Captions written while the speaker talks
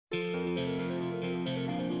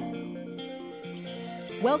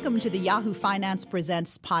Welcome to the Yahoo Finance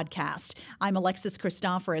Presents podcast. I'm Alexis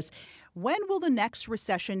Christoforous. When will the next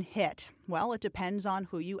recession hit? Well, it depends on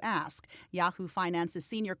who you ask. Yahoo Finance's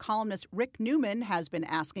senior columnist Rick Newman has been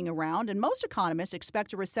asking around, and most economists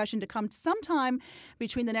expect a recession to come sometime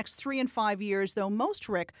between the next 3 and 5 years, though most,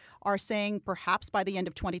 Rick, are saying perhaps by the end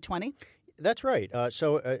of 2020. That's right.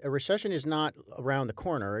 So a recession is not around the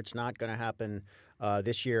corner. It's not going to happen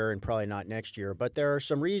this year and probably not next year. But there are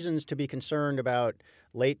some reasons to be concerned about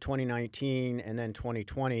late 2019 and then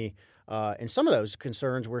 2020. And some of those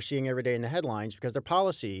concerns we're seeing every day in the headlines because they're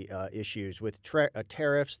policy issues with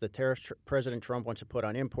tariffs, the tariffs President Trump wants to put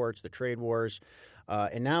on imports, the trade wars.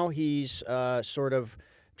 And now he's sort of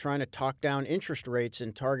trying to talk down interest rates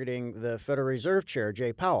and targeting the Federal Reserve Chair,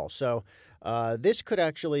 Jay Powell. So this could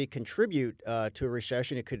actually contribute to a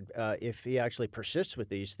recession. It could, if he actually persists with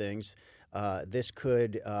these things, this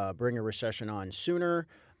could bring a recession on sooner.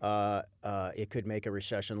 It could make a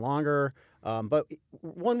recession longer. But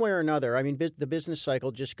one way or another, I mean, the business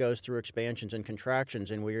cycle just goes through expansions and contractions,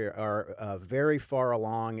 and we are very far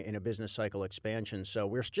along in a business cycle expansion. So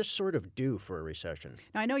we're just sort of due for a recession.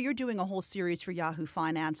 Now, I know you're doing a whole series for Yahoo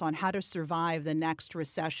Finance on how to survive the next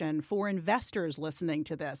recession. For investors listening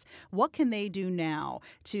to this, what can they do now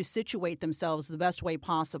to situate themselves the best way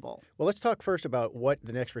possible? Well, let's talk first about what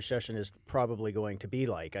the next recession is probably going to be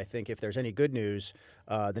like. I think if there's any good news,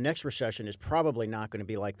 the next recession is probably not going to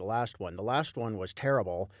be like the last one. The last one was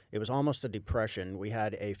terrible. It was almost a depression. We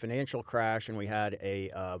had a financial crash and we had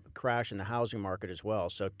a crash in the housing market as well.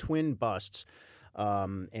 So twin busts.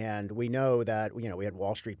 And we know that, we had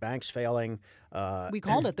Wall Street banks failing. We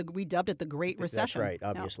dubbed it the Great Recession. That's right,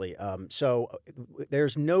 obviously. Yeah. So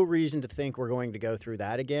there's no reason to think we're going to go through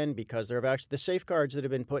that again because the safeguards that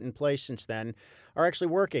have been put in place since then are actually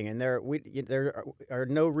working, and there are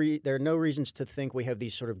no reasons to think we have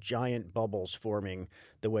these sort of giant bubbles forming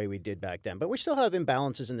the way we did back then. But we still have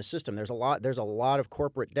imbalances in the system. There's a lot of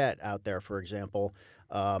corporate debt out there, for example.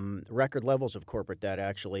 Record levels of corporate debt,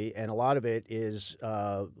 actually, and a lot of it is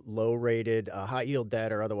low-rated, high-yield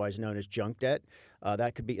debt, or otherwise known as junk debt.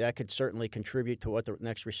 That could certainly contribute to what the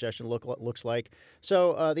next recession looks like.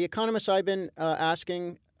 So the economists I've been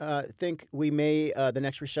asking think the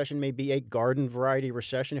next recession may be a garden variety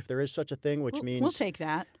recession, if there is such a thing, which means we'll take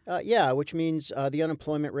that. Which means the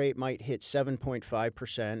unemployment rate might hit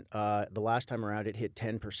 7.5%. The last time around, it hit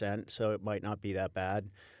 10%, so it might not be that bad.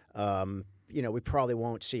 We probably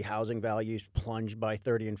won't see housing values plunge by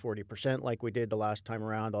 30 and 40% like we did the last time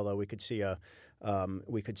around, although we could see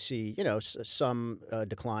some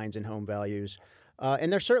declines in home values.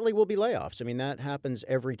 And there certainly will be layoffs. I mean, that happens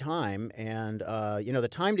every time. And, the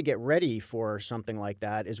time to get ready for something like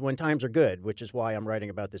that is when times are good, which is why I'm writing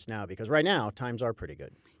about this now, because right now times are pretty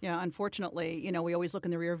good. Yeah, unfortunately, we always look in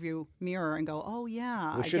the rearview mirror and go, oh,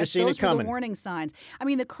 yeah, we I should guess have seen those it coming. were the warning signs. I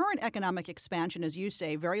mean, the current economic expansion, as you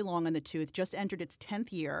say, very long in the tooth, just entered its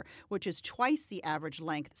 10th year, which is twice the average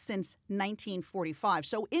length since 1945.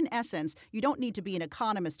 So in essence, you don't need to be an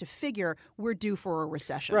economist to figure we're due for a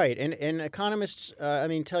recession. Right. And economists,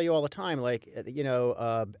 tell you all the time,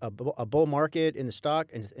 a bull market in the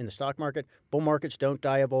stock market, bull markets don't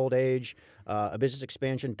die of old age. A business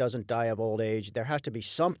expansion doesn't die of old age. There has to be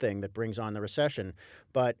something that brings on the recession.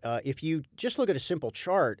 But if you just look at a simple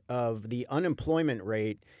chart of the unemployment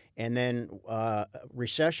rate and then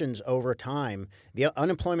recessions over time, the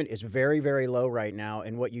unemployment is very, very low right now.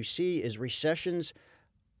 And what you see is recessions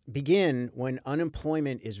begin when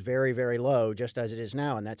unemployment is very, very low, just as it is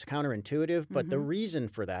now. And that's counterintuitive. But the reason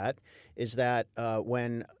for that is that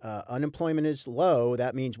when unemployment is low,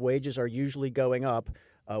 that means wages are usually going up.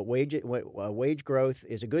 Wage growth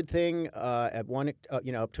is a good thing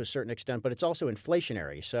up to a certain extent, but it's also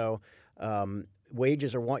inflationary. So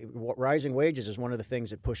rising wages is one of the things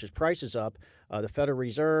that pushes prices up. The Federal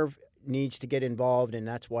Reserve needs to get involved, and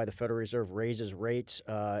that's why the Federal Reserve raises rates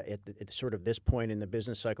at sort of this point in the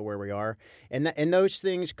business cycle where we are. And those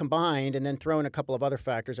things combined, and then throw in a couple of other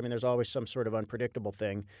factors. I mean, there's always some sort of unpredictable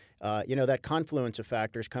thing. That confluence of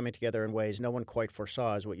factors coming together in ways no one quite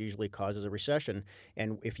foresaw is what usually causes a recession.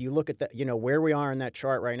 And if you look at where we are in that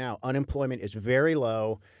chart right now, unemployment is very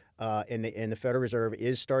low. And the Federal Reserve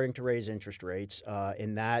is starting to raise interest rates,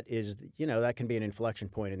 and that is, that can be an inflection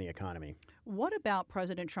point in the economy. What about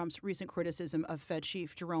President Trump's recent criticism of Fed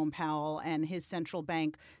Chief Jerome Powell and his central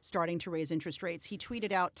bank starting to raise interest rates? He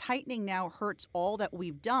tweeted out, "Tightening now hurts all that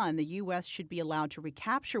we've done. The U.S. should be allowed to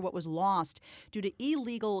recapture what was lost due to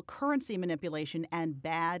illegal currency manipulation and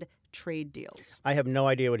bad trade deals." I have no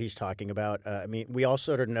idea what he's talking about. We all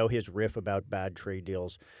sort of know his riff about bad trade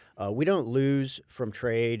deals. We don't lose from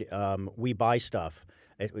trade. We buy stuff.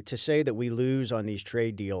 To say that we lose on these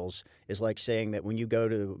trade deals is like saying that when you go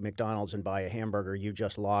to McDonald's and buy a hamburger, you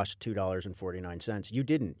just lost $2.49. You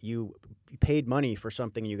didn't. You paid money for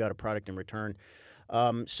something and you got a product in return.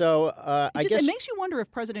 I guess it makes you wonder if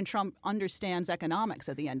President Trump understands economics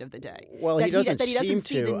at the end of the day. Well, he doesn't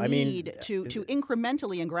see the need to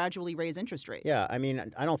incrementally and gradually raise interest rates. Yeah, I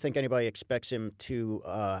mean, I don't think anybody expects him to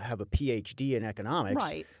have a PhD in economics.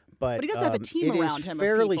 Right. But he does have a team around him.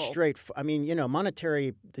 Fairly of people. straight. I mean,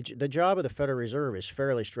 the job of the Federal Reserve is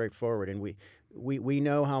fairly straightforward, and we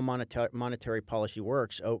know how monetary policy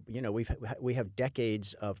works. We have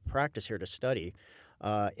decades of practice here to study.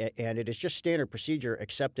 And it is just standard procedure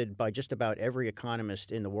accepted by just about every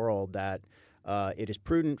economist in the world that it is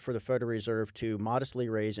prudent for the Federal Reserve to modestly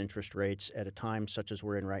raise interest rates at a time such as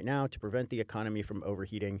we're in right now to prevent the economy from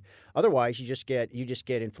overheating. Otherwise, you just get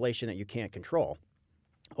inflation that you can't control,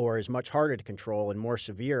 or is much harder to control and more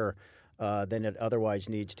severe than it otherwise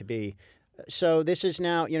needs to be. So this is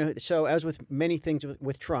now, so as with many things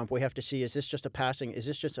with Trump, we have to see, is this just a passing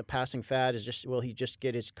fad? Will he just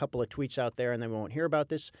get his couple of tweets out there and then we won't hear about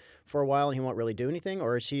this for a while and he won't really do anything?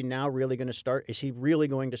 Or is he now really going to start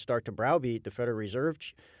to browbeat the Federal Reserve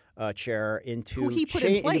chair into who he put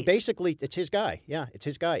in place? Basically, it's his guy. Yeah, it's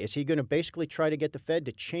his guy. Is he going to basically try to get the Fed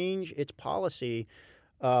to change its policy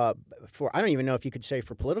I don't even know if you could say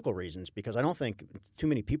for political reasons, because I don't think too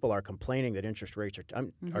many people are complaining that interest rates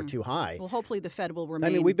are too high. Well, hopefully the Fed will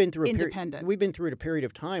remain independent. We've been through a period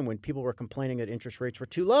of time when people were complaining that interest rates were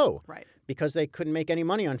too low, right? Because they couldn't make any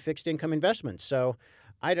money on fixed income investments. So,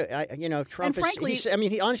 Trump frankly,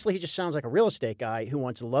 he just sounds like a real estate guy who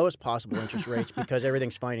wants the lowest possible interest rates because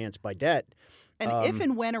everything's financed by debt. And if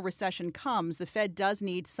and when a recession comes, the Fed does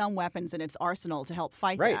need some weapons in its arsenal to help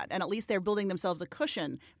fight that. And at least they're building themselves a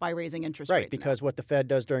cushion by raising interest rates. Right, because what the Fed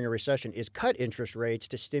does during a recession is cut interest rates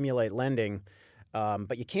to stimulate lending.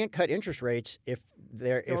 But you can't cut interest rates if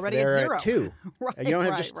they're at 2. Right, you don't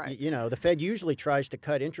have the Fed usually tries to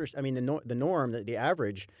cut interest. I mean, the norm, the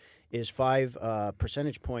average is 5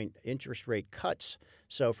 percentage point interest rate cuts.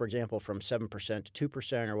 So, for example, from 7% to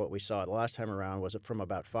 2%, or what we saw the last time around was from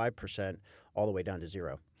about 5% all the way down to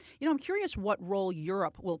 0. I'm curious what role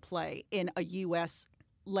Europe will play in a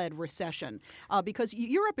U.S.-led recession, because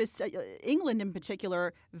Europe is, England in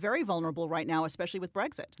particular, very vulnerable right now, especially with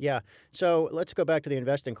Brexit. Yeah. So let's go back to the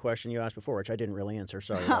investing question you asked before, which I didn't really answer.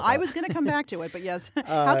 Sorry about that. I was going to come back to it, but yes.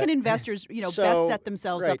 How can investors, best set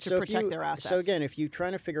themselves up to protect their assets? So again, if you're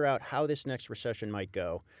trying to figure out how this next recession might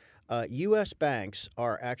go, U.S. banks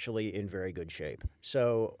are actually in very good shape.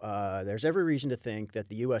 So there's every reason to think that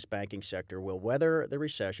the U.S. banking sector will weather the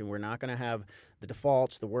recession. We're not going to have the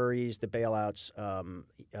defaults, the worries, the bailouts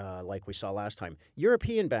like we saw last time.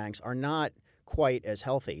 European banks are not quite as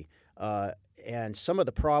healthy. And some of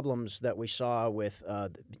the problems that we saw with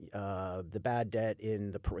the bad debt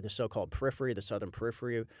in the so-called periphery, the southern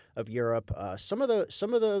periphery of Europe, some of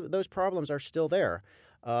those problems are still there.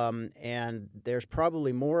 And there's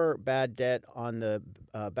probably more bad debt on the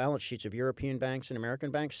balance sheets of European banks and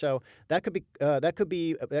American banks. So that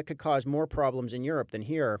could cause more problems in Europe than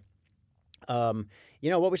here.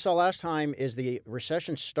 What we saw last time is the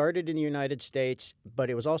recession started in the United States,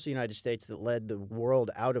 but it was also the United States that led the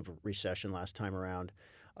world out of recession last time around,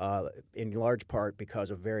 in large part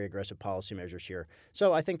because of very aggressive policy measures here.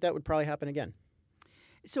 So I think that would probably happen again.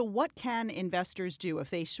 So what can investors do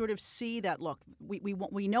if they sort of see that, look,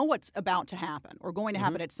 we know what's about to happen or going to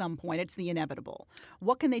happen at some point, it's the inevitable.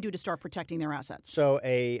 What can they do to start protecting their assets? So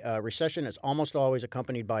a recession is almost always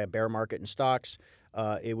accompanied by a bear market in stocks.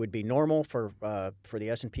 It would be normal for the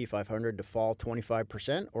S&P 500 to fall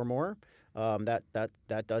 25% or more.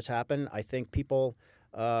 That does happen. I think people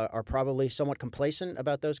are probably somewhat complacent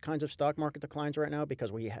about those kinds of stock market declines right now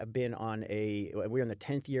because we're in the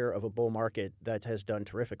 10th year of a bull market that has done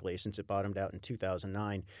terrifically since it bottomed out in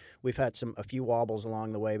 2009. We've had a few wobbles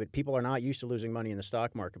along the way, but people are not used to losing money in the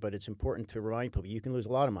stock market. But it's important to remind people you can lose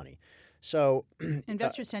a lot of money. So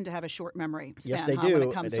investors tend to have a short memory span yes, they do. When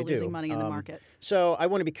it comes to losing money in the market. So I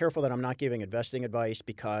want to be careful that I'm not giving investing advice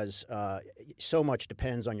because so much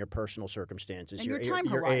depends on your personal circumstances, and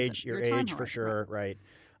your age for sure, right?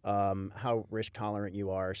 How risk tolerant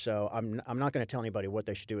you are. So I'm not going to tell anybody what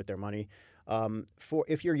they should do with their money.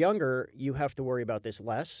 If you're younger, you have to worry about this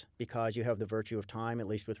less because you have the virtue of time, at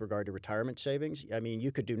least with regard to retirement savings. I mean,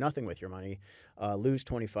 you could do nothing with your money, lose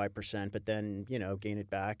 25%, but then gain it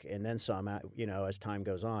back and then some. As time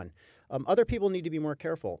goes on, other people need to be more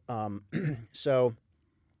careful. So,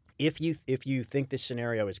 if you think this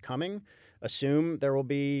scenario is coming, assume there will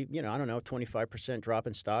be 25% drop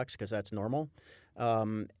in stocks because that's normal.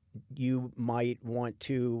 you might want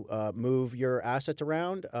to move your assets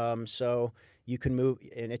around. So you can move,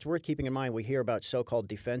 and it's worth keeping in mind, we hear about so-called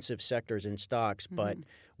defensive sectors in stocks, but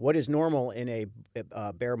what is normal in a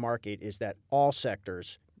bear market is that all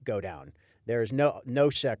sectors go down. There's no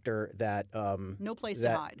sector that no place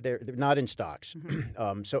to hide. They're not in stocks.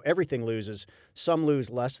 So everything loses. Some lose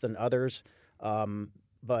less than others.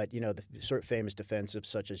 But the sort of famous defensive,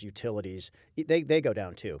 such as utilities, they go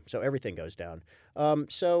down too. So everything goes down.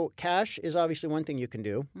 So cash is obviously one thing you can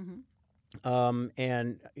do.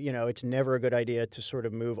 And it's never a good idea to sort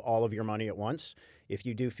of move all of your money at once. If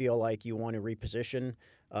you do feel like you want to reposition,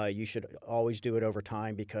 you should always do it over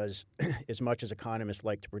time, because as much as economists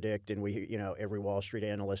like to predict, and every Wall Street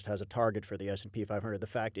analyst has a target for the S&P 500, the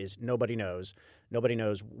fact is nobody knows. Nobody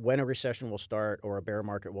knows when a recession will start or a bear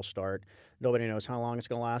market will start. Nobody knows how long it's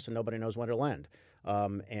going to last, and nobody knows when it'll end.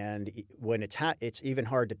 And when it's even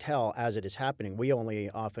hard to tell as it is happening. We only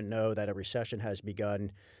often know that a recession has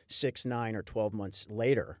begun 6, 9, or 12 months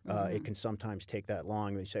later. It can sometimes take that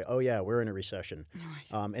long. We say, oh, yeah, we're in a recession.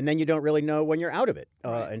 Right. And then you don't really know when you're out of it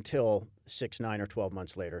until 6, 9, or 12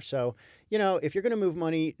 months later. So, if you're going to move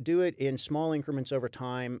money, do it in small increments over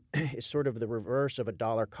time. It's sort of the reverse of a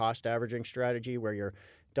dollar cost averaging strategy, where you're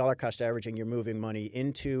dollar cost averaging, you're moving money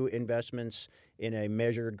into investments in a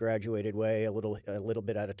measured, graduated way, a little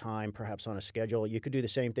bit at a time, perhaps on a schedule. You could do the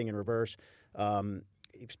same thing in reverse.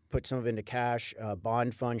 Put some of it into cash,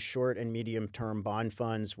 bond funds, short and medium-term bond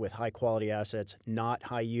funds with high-quality assets, not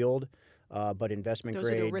high yield, but investment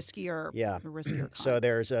grade. Those are the riskier. Yeah. The riskier kind. So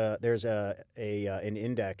there's an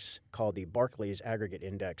index called the Barclays Aggregate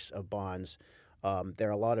Index of bonds. There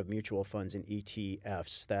are a lot of mutual funds and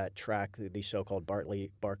ETFs that track the so-called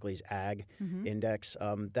Barclays Ag Index.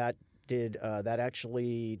 That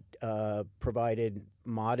actually provided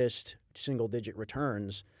modest single-digit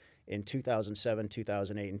returns in 2007,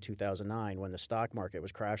 2008, and 2009 when the stock market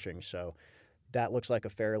was crashing. So that looks like a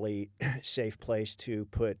fairly safe place to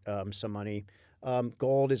put some money.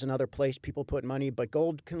 Gold is another place people put money, but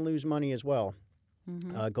gold can lose money as well.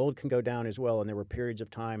 Gold can go down as well, and there were periods of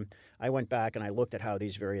time. I went back and I looked at how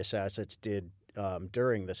these various assets did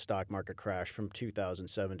during the stock market crash from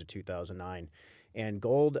 2007 to 2009. And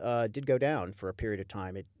gold did go down for a period of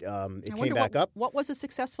time. It came back up. What was a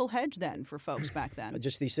successful hedge then for folks back then?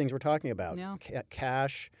 Just these things we're talking about: yeah.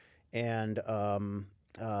 Cash and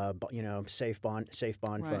safe bond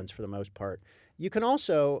funds for the most part. You can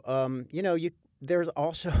also you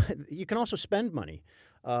can also spend money.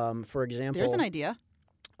 For example, there's an idea.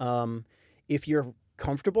 If you're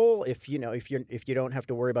comfortable, if you don't have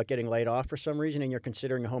to worry about getting laid off for some reason, and you're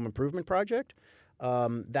considering a home improvement project,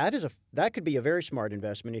 that could be a very smart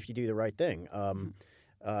investment if you do the right thing. And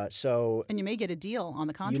you may get a deal on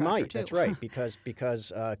the contractor. You might. Too. That's right,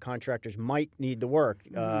 because contractors might need the work.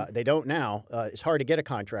 They don't now. It's hard to get a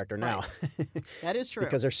contractor now. That is true,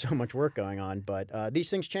 because there's so much work going on. But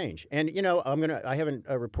these things change. And I haven't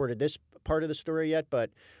reported this part of the story yet,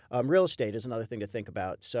 but real estate is another thing to think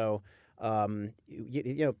about. So.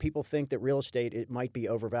 People think that real estate, it might be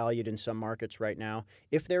overvalued in some markets right now.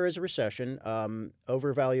 If there is a recession,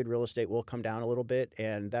 overvalued real estate will come down a little bit,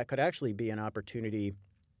 and that could actually be an opportunity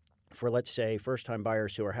for, let's say, first-time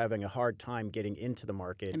buyers who are having a hard time getting into the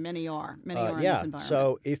market. And many are in this environment.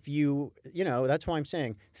 So if that's why I'm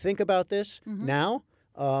saying, think about this now.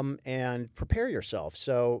 And prepare yourself.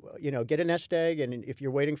 So, get a nest egg, and if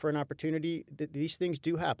you're waiting for an opportunity, these things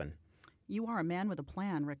do happen. You are a man with a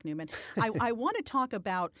plan, Rick Newman. I want to talk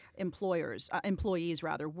about employees,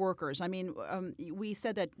 workers. I mean, we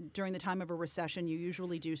said that during the time of a recession, you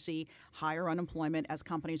usually do see higher unemployment as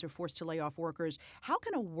companies are forced to lay off workers. How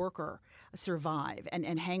can a worker survive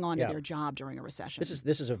and hang on to their job during a recession?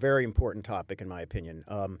 This is a very important topic, in my opinion.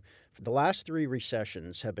 The last 3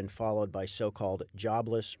 recessions have been followed by so-called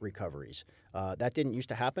jobless recoveries. That didn't used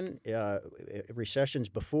to happen. Recessions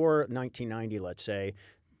before 1990, let's say,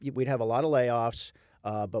 we'd have a lot of layoffs,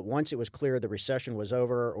 but once it was clear the recession was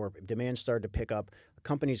over or demand started to pick up,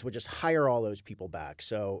 companies would just hire all those people back.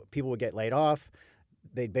 So people would get laid off.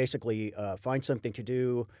 They'd basically find something to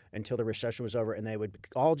do until the recession was over, and they would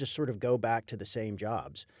all just sort of go back to the same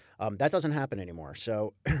jobs. That doesn't happen anymore.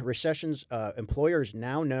 So recessions, employers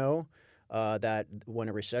now know that when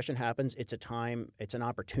a recession happens, it's an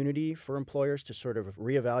opportunity for employers to sort of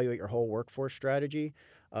reevaluate your whole workforce strategy.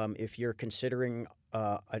 If you're considering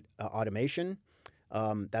automation,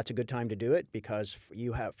 that's a good time to do it, because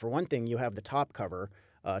for one thing, you have the top cover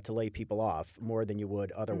to lay people off more than you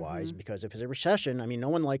would otherwise. Because if it's a recession, I mean, no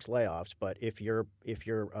one likes layoffs, but if your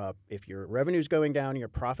revenue's going down, your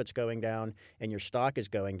profit's going down, and your stock is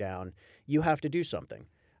going down, you have to do something.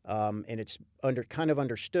 And it's kind of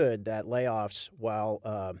understood that layoffs, while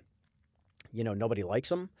nobody likes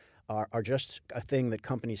them, are just a thing that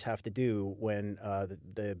companies have to do when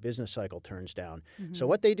the business cycle turns down. Mm-hmm. So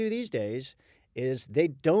what they do these days is they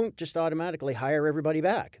don't just automatically hire everybody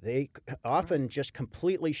back. They often just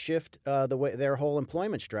completely shift their whole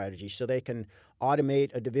employment strategy so they can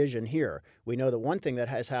automate a division here. We know that one thing that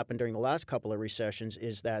has happened during the last couple of recessions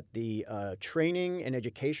is that the training and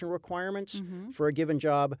education requirements mm-hmm. for a given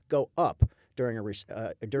job go up during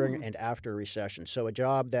and after a recession. So a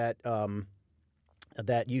job that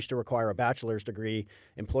used to require a bachelor's degree,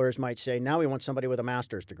 employers might say, now we want somebody with a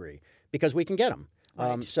master's degree because we can get them.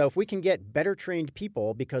 Right. So if we can get better trained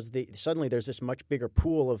people because suddenly there's this much bigger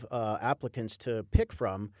pool of applicants to pick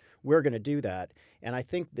from, we're going to do that. And I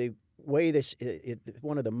think the way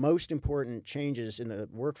one of the most important changes in the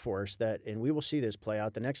workforce and we will see this play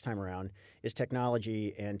out the next time around, is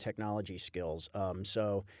technology and technology skills.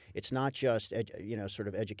 So it's not just sort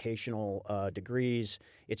of educational degrees.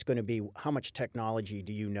 It's going to be how much technology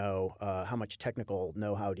do you know, how much technical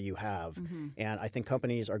know-how do you have, mm-hmm. and I think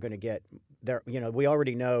companies are going to get there. We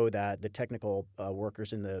already know that the technical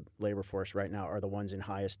workers in the labor force right now are the ones in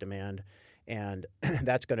highest demand. And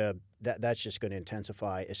that's just going to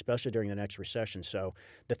intensify, especially during the next recession. So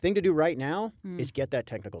the thing to do right now is get that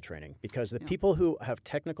technical training, because the people who have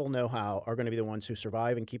technical know-how are going to be the ones who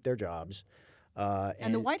survive and keep their jobs.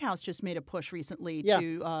 And the White House just made a push recently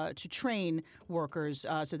to train workers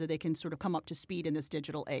so that they can sort of come up to speed in this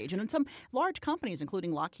digital age. And some large companies,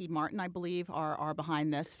 including Lockheed Martin, I believe, are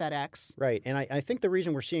behind this, FedEx. Right. And I think the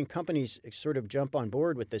reason we're seeing companies sort of jump on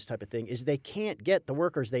board with this type of thing is they can't get the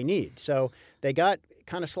workers they need. So they got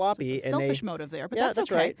kind of sloppy. So it's a selfish motive there, but that's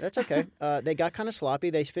okay. Right. That's okay. They got kind of sloppy.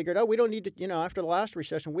 They figured, we don't need to, after the last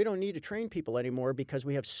recession, we don't need to train people anymore because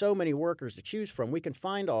we have so many workers to choose from. We can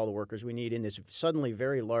find all the workers we need in this suddenly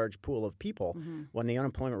very large pool of people mm-hmm. when the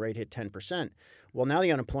unemployment rate hit 10%. Well, now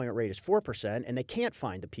the unemployment rate is 4%, and they can't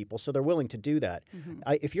find the people, so they're willing to do that. Mm-hmm.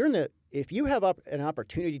 If you have an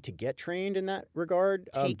opportunity to get trained in that regard,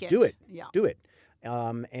 do it. Yeah. Do it.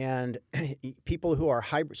 And people who are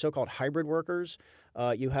so-called hybrid workers,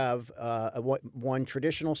 you have one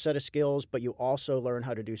traditional set of skills, but you also learn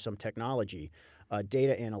how to do some technology.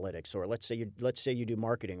 Data analytics, or let's say you do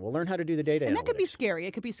marketing. We'll learn how to do the data analytics. And that could be scary.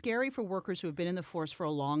 It could be scary for workers who have been in the force for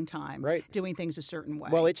a long time, right, doing things a certain way.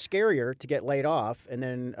 Well, it's scarier to get laid off and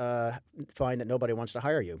then find that nobody wants to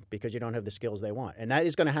hire you because you don't have the skills they want. And that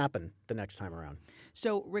is going to happen the next time around.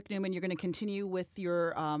 So, Rick Newman, you're going to continue with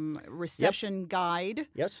your recession guide.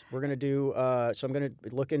 Yes, we're going to do. So I'm going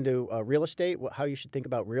to look into real estate, how you should think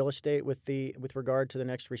about real estate with regard to the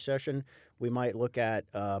next recession. We might look at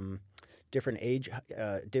different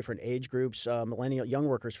age groups. Millennial young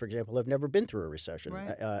workers, for example, have never been through a recession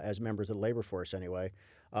right. As members of the labor force anyway.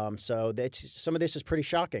 So some of this is pretty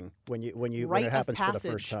shocking when it happens for the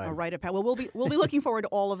first time. A rite of passage. Well, we'll be looking forward to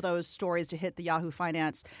all of those stories to hit the Yahoo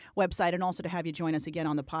Finance website, and also to have you join us again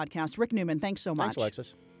on the podcast. Rick Newman, thanks so much. Thanks,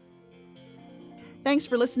 Alexis. Thanks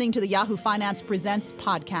for listening to the Yahoo Finance Presents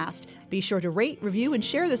podcast. Be sure to rate, review, and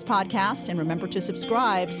share this podcast, and remember to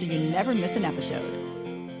subscribe so you never miss an episode.